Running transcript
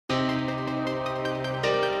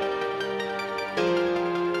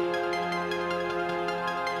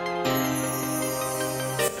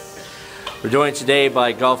We're joined today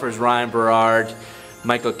by golfers Ryan Berard,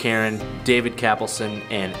 Michael Karen, David Kapelson,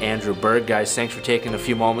 and Andrew Berg. Guys, thanks for taking a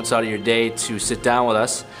few moments out of your day to sit down with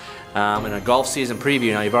us in a golf season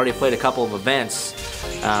preview. Now, you've already played a couple of events.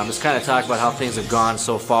 Just kind of talk about how things have gone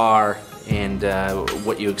so far and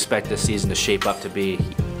what you expect this season to shape up to be.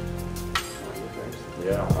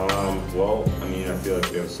 Yeah, well, I mean, I feel like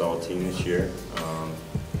we have a solid team this year.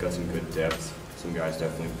 Got some good depth. Some guys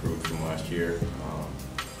definitely improved from last year.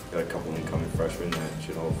 Got a couple incoming freshmen that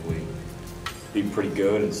should hopefully be pretty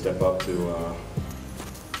good and step up to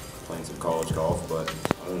playing some college golf. But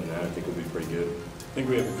other than that, I think we'll be pretty good. I think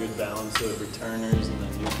we have a good balance of returners and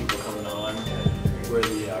then new people coming on. Where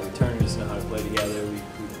the returners know how to play together, we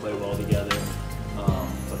play well together.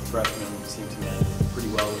 But the freshmen seem to manage pretty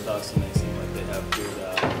well with us, and they seem like they have good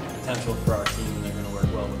potential for our team, and they're going to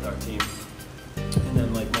work well with our team. And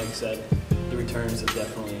then, like Mike said, the returns have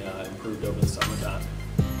definitely improved over the summertime.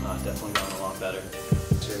 Definitely gotten a lot better.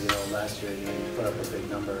 Last year, you put up a big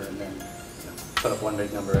number, and then put up one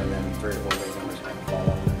big number, and then 3 or 4 big numbers kind of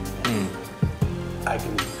fall off. I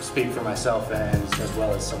can speak for myself and as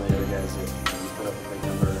well as some of the other guys that you put up a big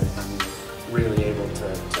number and really able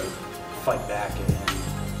to fight back and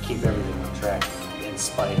keep everything on track in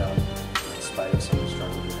spite of some of the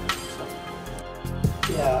struggles we have. So.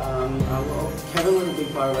 Yeah, well, Kevin was a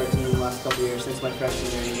big part of our team the last couple of years. Since my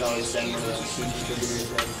freshman year, he's always been one of those key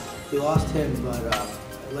contributors. And we lost him, but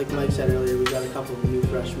like Mike said earlier, we got a couple of new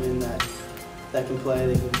freshmen that can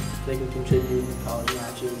play. They can contribute in college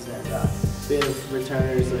matches, and we have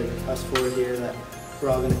returners like us 4 here that we're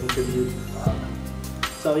all going to contribute.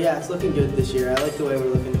 So yeah, it's looking good this year. I like the way we're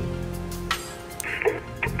looking.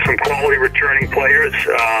 Some quality returning players,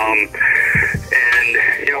 and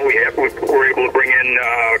you know we were able to bring in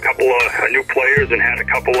a couple of new players and had a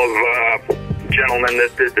couple of gentlemen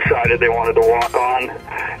that decided they wanted to walk on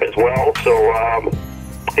as well. So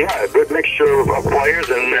yeah, a good mixture of players,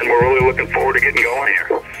 and we're really looking forward to getting going here.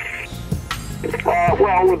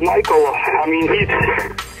 Well, with Michael, I mean he's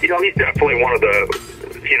definitely one of the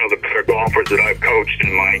better golfers that I've coached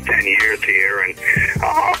in my 10 years here, and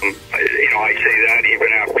I say that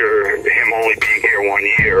even after him only being here 1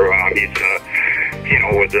 year. He's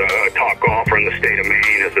was a top golfer in the state of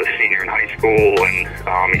Maine as a senior in high school,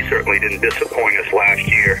 and he certainly didn't disappoint us last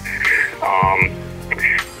year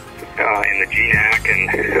in the GNAC, and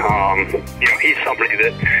he's somebody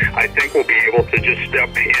that I think will be able to just step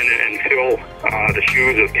in and fill the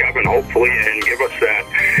shoes of Kevin, hopefully, and give us that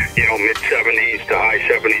mid-70s to high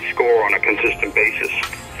 70s score on a consistent basis.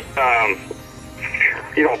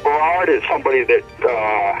 Berard is somebody that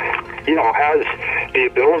has the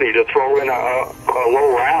ability to throw in a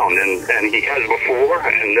low round, and he has before,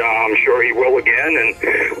 and I'm sure he will again. And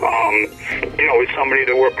he's somebody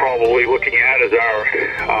that we're probably looking at as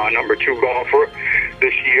our number 2 golfer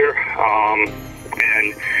this year.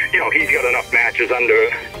 And he's got enough matches under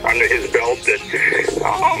his belt that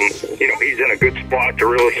he's in a good spot to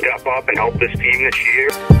really step up and help this team this year.